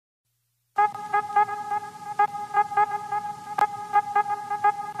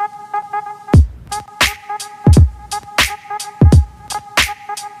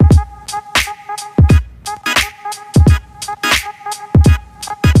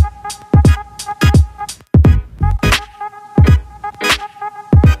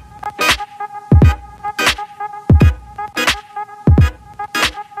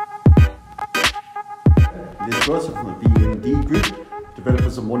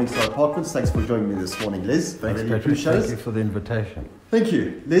Morningside Apartments. Thanks for joining me this morning, Liz. Thanks, Patrick. Thank you for the invitation. Thank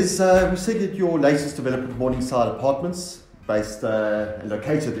you. Liz, we see that your latest development, Morningside Apartments, based and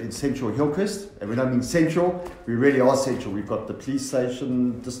located in central Hillcrest. And we don't mean central, we really are central. We've got the police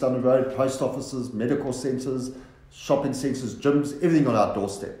station just down the road, post offices, medical centres, shopping centres, gyms, everything on our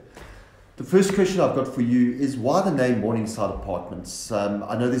doorstep. The first question I've got for you is why the name Morningside Apartments?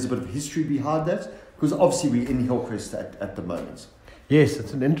 I know there's a bit of history behind that, because obviously we're in Hillcrest at the moment. Yes,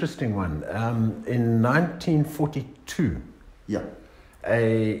 it's an interesting one. In 1942,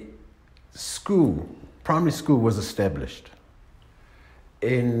 a school, primary school was established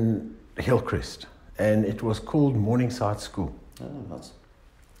in Hillcrest, and it was called Morningside School. Oh, nice.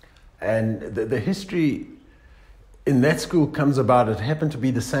 And the history in that school comes about, it happened to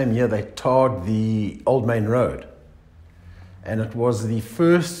be the same year they tarred the Old Main Road. And it was the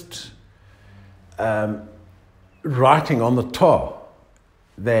first writing on the tar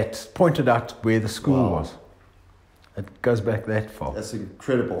that pointed out where the school was. It goes back that far. That's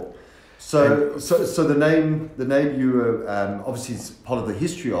incredible. So the name you were obviously is part of the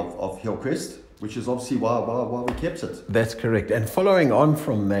history of Hillcrest, which is obviously why we kept it. That's correct. And following on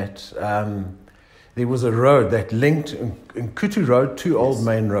from that, there was a road that linked Nkutu Road to Old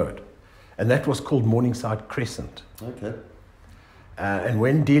Main Road, and that was called Morningside Crescent. Okay. And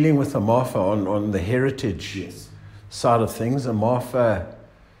when dealing with Amafa on the heritage side of things, Amafa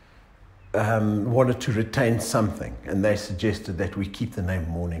wanted to retain something, and they suggested that we keep the name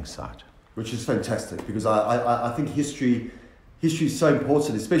Morningside. Which is fantastic, because I think history is so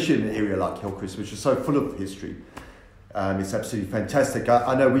important, especially in an area like Hillcrest, which is so full of history. It's absolutely fantastic.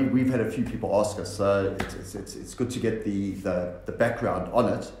 I know we've had a few people ask us, so it's good to get the background on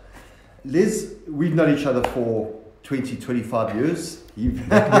it. Liz, we've known each other for 25 years, which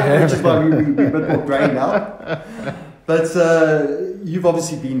is why we're a bit more grey now. But you've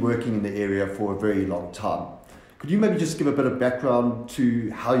obviously been working in the area for a very long time. Could you maybe just give a bit of background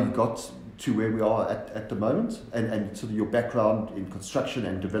to how you got to where we are at the moment, and sort of your background in construction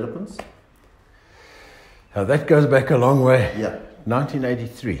and developments? That goes back a long way. Yeah.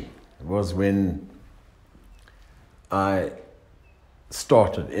 1983 was when I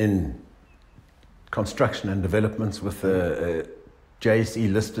started in construction and developments with a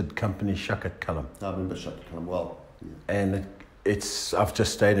JSE listed company, Shakhat Kalam. I remember Shakhat Kalam well. Yeah. And I've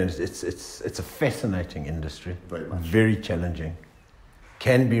just stayed in it. It's a fascinating industry. Very much. Very challenging.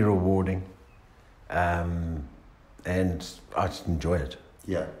 Can be rewarding. And I just enjoy it.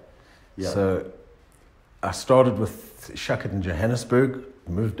 Yeah. So I started with Shakhat in Johannesburg,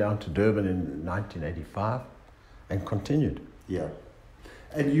 moved down to Durban in 1985, and continued. Yeah.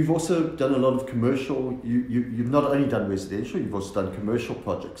 And you've also done a lot of commercial. You've not only done residential, you've also done commercial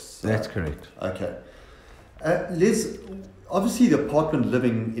projects. That's correct. Okay. Liz, obviously the apartment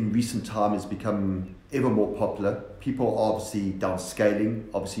living in recent time has become ever more popular. People are obviously downscaling.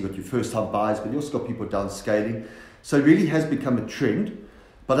 Obviously you've got your first time buyers, but you also got people downscaling. So it really has become a trend.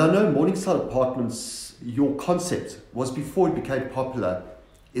 But I know Morningside Apartments, your concept was before it became popular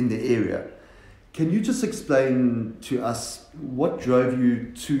in the area. Can you just explain to us what drove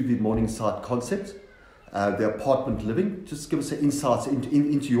you to the Morningside concept, the apartment living? Just give us an insight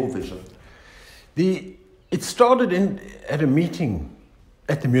into your vision. It started at a meeting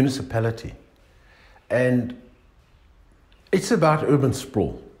at the municipality, and it's about urban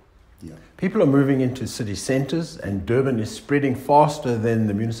sprawl. Yeah. People are moving into city centres, and Durban is spreading faster than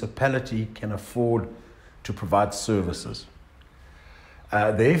the municipality can afford to provide services.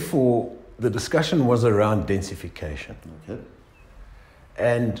 Therefore, the discussion was around densification. Okay.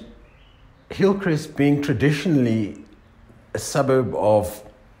 And Hillcrest being traditionally a suburb of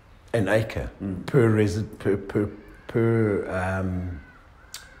an acre per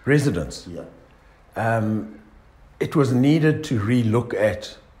residence. Yeah. It was needed to relook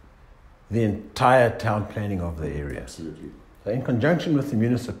at the entire town planning of the area. Absolutely. So in conjunction with the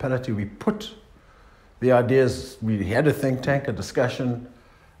municipality, we put the ideas, we had a think tank, a discussion.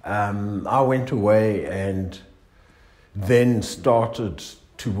 I went away and then started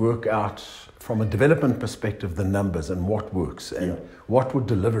to work out from a development perspective the numbers and what works and what would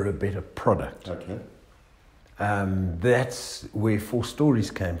deliver a better product. Okay. That's where 4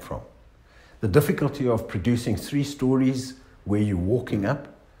 stories came from. The difficulty of producing 3 stories where you're walking up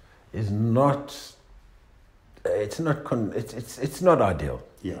is not ideal.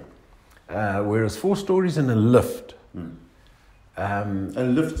 Yeah. Whereas 4 stories and a lift. And a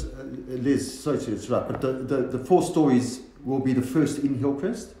lift, Liz, sorry to interrupt, but the 4 stories will be the first in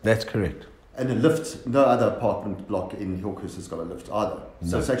Hillcrest? That's correct. And a lift, no other apartment block in Hillcrest has got a lift either.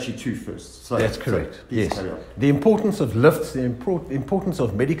 So No. it's actually 2 first. So, That's correct. So please Yes. carry on. The importance of lifts, the importance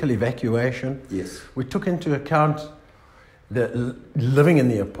of medical evacuation. Yes. We took into account the living in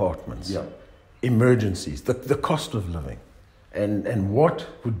the apartments, Yeah. emergencies, the cost of living, and what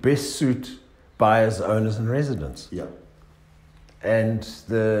would best suit buyers, owners, and residents. Yeah. And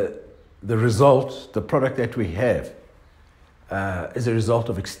the result, the product that we have, is a result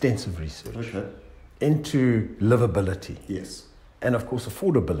of extensive research Okay. into livability Yes. and, of course,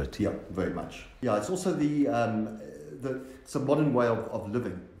 affordability. Yeah, very much. Yeah, it's also it's a modern way of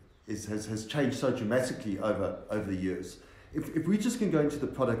living has changed so dramatically over the years. If we just can go into the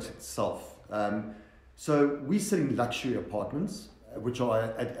product itself, so we're selling luxury apartments, which are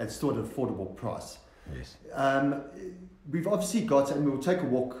at still at an affordable price. Yes. We've obviously got, and we'll take a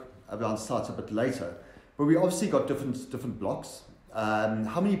walk around site a bit later, but we obviously got different blocks.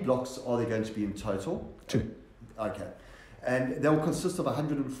 How many blocks are there going to be in total? 2. Okay. And they'll consist of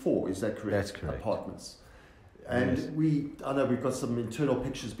 104, is that correct? That's correct. Apartments. And Yes. I know we've got some internal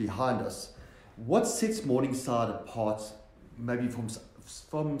pictures behind us. What sets Morningside apart, maybe from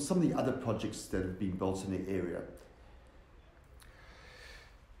some of the other projects that have been built in the area?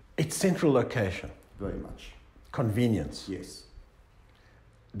 It's central location, Very much. convenience. Yes.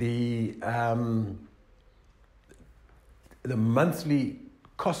 The monthly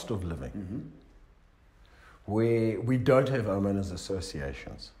cost of living, Mm-hmm. where we don't have homeowners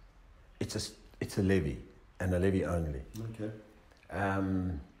associations. It's a levy, and a levy only. Okay.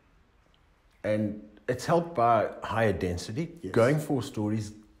 And it's helped by higher density. Yes. Going 4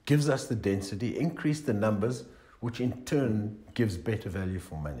 stories gives us the density, increase the numbers, which in turn gives better value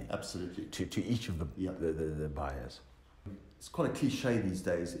for money Absolutely. to each of Yeah. the buyers. It's quite a cliche these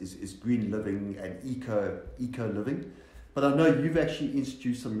days, is green living and eco living. But I know you've actually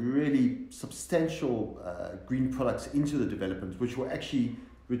introduced some really substantial green products into the development, which will actually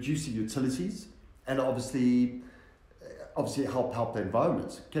reduce the utilities and obviously help the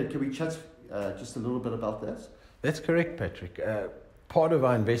environment. Can we chat just a little bit about that? That's correct, Patrick. Part of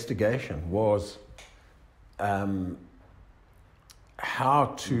our investigation was how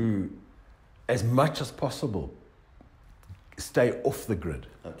to, as much as possible, stay off the grid.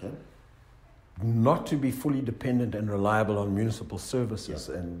 Okay. Not to be fully dependent and reliable on municipal services.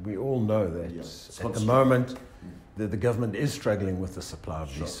 Yeah. And we all know that Yeah. at the moment the government is struggling with the supply of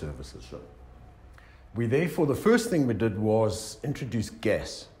Sure. these services. Sure. We therefore, the first thing we did was introduce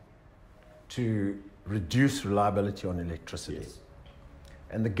gas to reduce reliability on electricity. Yes.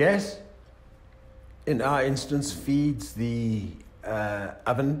 And the gas, in our instance, feeds the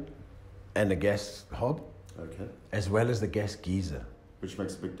oven and the gas hob, Okay. as well as the gas geyser. Which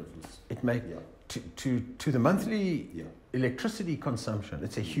makes a big difference. It makes Yeah. to the monthly Yeah. electricity consumption,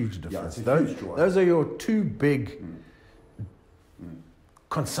 it's a huge difference. it's a huge draw. Those are your 2 big Mm.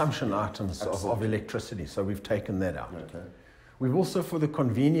 consumption items of Absolutely. electricity, so we've taken that out. Okay. We've also, for the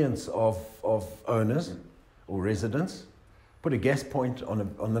convenience of owners or residents, put a gas point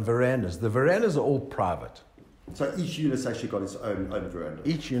on the verandas. The verandas are all private. So each unit's actually got its own veranda.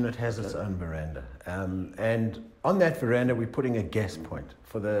 Each unit has its own veranda. And on that veranda, we're putting a gas point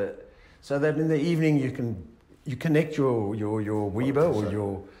so that in the evening you connect your Weber or Sure.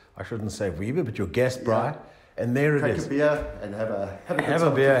 your, I shouldn't say Weber, but your gas braai, and there it Take is. a beer and have a good time Have a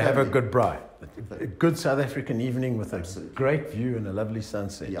with beer, your have a family. good braai. A good South African evening with a Absolutely. great view and a lovely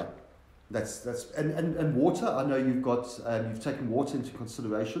sunset. Yeah, that's and water. I know you've taken water into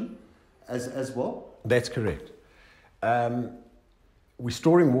consideration as well. That's correct. We're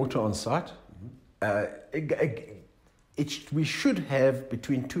storing water on site. We should have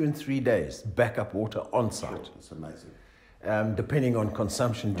between 2 and 3 days backup water on site. Sure, that's amazing. Depending on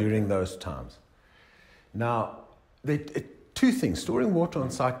consumption during those times. Now, 2 things. Storing water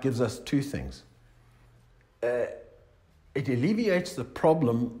on site gives us 2 things. It alleviates the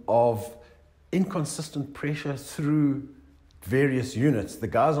problem of inconsistent pressure through various units. The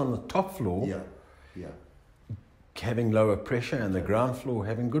guys on the top floor Yeah. having lower pressure and the ground floor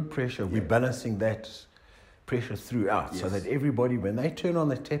having good pressure. We're Yeah. balancing that pressure throughout so Yes. that everybody, when they turn on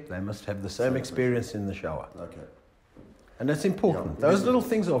the tap, they must have the same Same experience in the shower. Okay. And that's important. Yeah, it Those is. little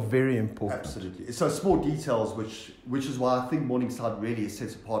things are very important. Absolutely. So small details, which is why I think Morningside really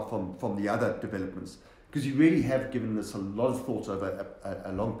sets apart from the other developments, because you really have given this a lot of thought over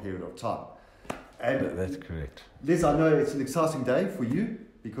a long period of time. And That's correct. Liz, I know it's an exciting day for you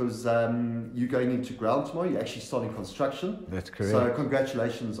because you're going into ground tomorrow. You're actually starting construction. That's correct. So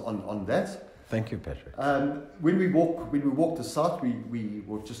congratulations on that. Thank you, Patrick. When we walk the site, we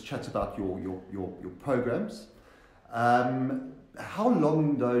will just chat about your programs. How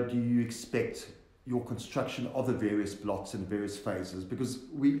long, though, do you expect your construction of the various blocks in various phases? Because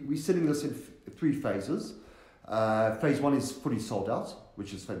we're selling this in 3 phases. Phase 1 is fully sold out,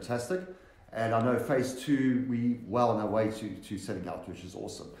 which is fantastic. And I know phase 2, we well on our way to selling out, which is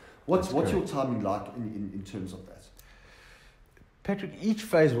awesome. What's your timing like in terms of that? Patrick, each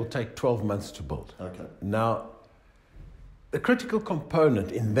phase will take 12 months to build. Okay. Now, the critical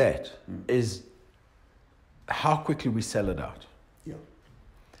component in that is how quickly we sell it out. Yeah.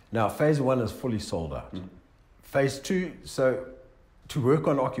 Now, phase 1 is fully sold out. Phase 2, so to work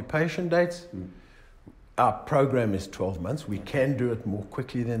on occupation dates, our program is 12 months. We can do it more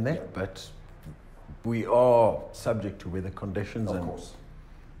quickly than that, but we are subject to weather conditions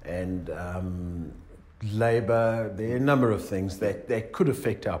and labour. There are a number of things that could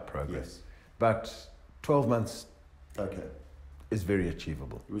affect our program. Yes. But 12 months is very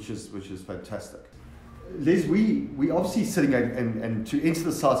achievable. Which is fantastic. Les, we obviously sitting and to enter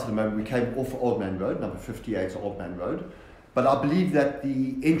the site at the moment, we came off Old Man Road, number 58 Old Man Road. But I believe that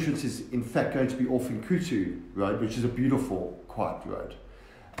the entrance is in fact going to be off Nkutu Road, which is a beautiful, quiet road.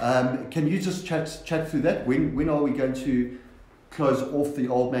 Can you just chat through that? When are we going to close off the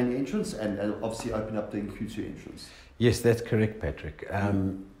Old Man entrance and obviously open up the Nkutu entrance? Yes, that's correct, Patrick.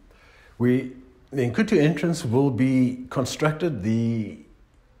 The Nkutu entrance will be constructed. The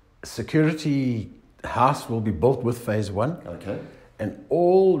security house will be built with phase 1. Okay. And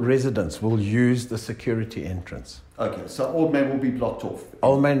all residents will use the security entrance. Okay, so Old Man will be blocked off.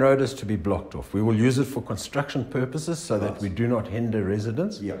 Old Man Road is to be blocked off. We will use it for construction purposes so that we do not hinder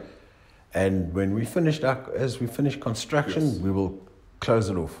residents. Yeah. And when we finish construction, we will close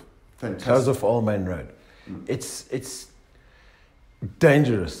it off. Fantastic. Close off Old Man Road. It's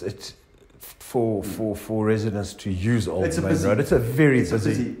dangerous. It's for residents to use Old Man Road. It's a very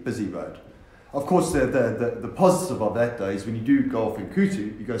busy road. Of course, the positive of that, though, is when you do go off in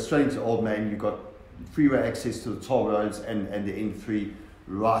Nkutu, you go straight into Old Man, you've got freeway access to the toll roads and the N3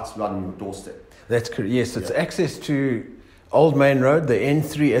 right on your doorstep. That's correct. Yes, it's access to Old Man Road, the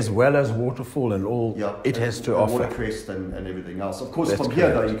N3, as well as Waterfall and all it has to offer. Watercrest and everything else. Of course, from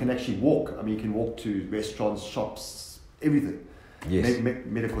here, though, you can actually walk. I mean, you can walk to restaurants, shops, everything. Yes.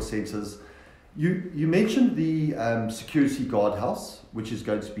 Medical centres. You mentioned the security guardhouse, which is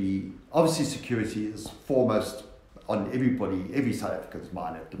going to be, obviously security is foremost on every South African's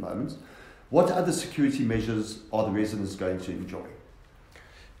mind at the moment. What other security measures are the residents going to enjoy?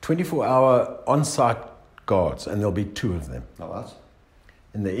 24-hour on-site guards, and there'll be 2 of them. All right.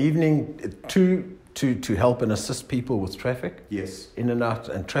 In the evening, 2 to help and assist people with traffic. Yes. In and out,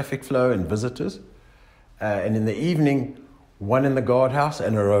 and traffic flow and visitors. And in the evening, 1 in the guardhouse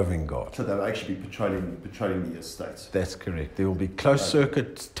and a roving guard. So they'll actually be patrolling the estates. That's correct. There will be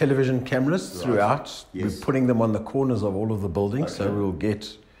closed-circuit television cameras throughout. Yes. We're putting them on the corners of all of the buildings, so we'll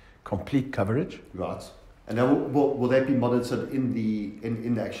get complete coverage. Right. And then will that be monitored in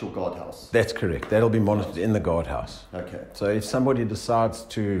the actual guardhouse? That's correct. That'll be monitored in the guardhouse. Okay. So if somebody decides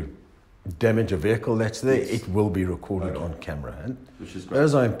to damage a vehicle that's there, it will be recorded on camera. And which is great.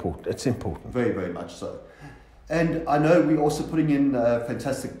 Those are important. It's important. Very, very much so. And I know we're also putting in a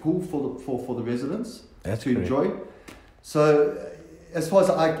fantastic pool for the residents to enjoy. So as far as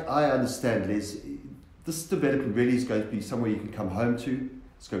I understand, Les, this development really is going to be somewhere you can come home to.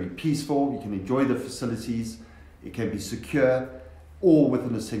 It's going to be peaceful. You can enjoy the facilities. It can be secure, all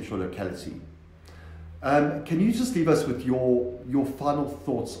within a central locality. Can you just leave us with your final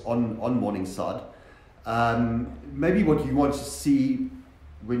thoughts on Morningside? Maybe what you want to see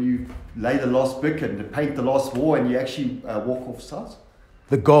when you lay the last brick and paint the last wall and you actually walk off site?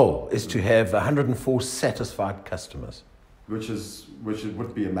 The goal is to have 104 satisfied customers. Which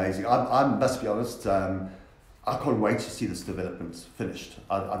would be amazing. I must be honest, I can't wait to see this development finished.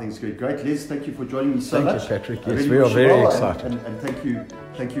 I think it's going to be great. Les, thank you for joining me so much. Thank you, Patrick. Yes, we are very excited. And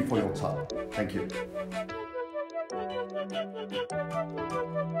thank you for your time. Thank you.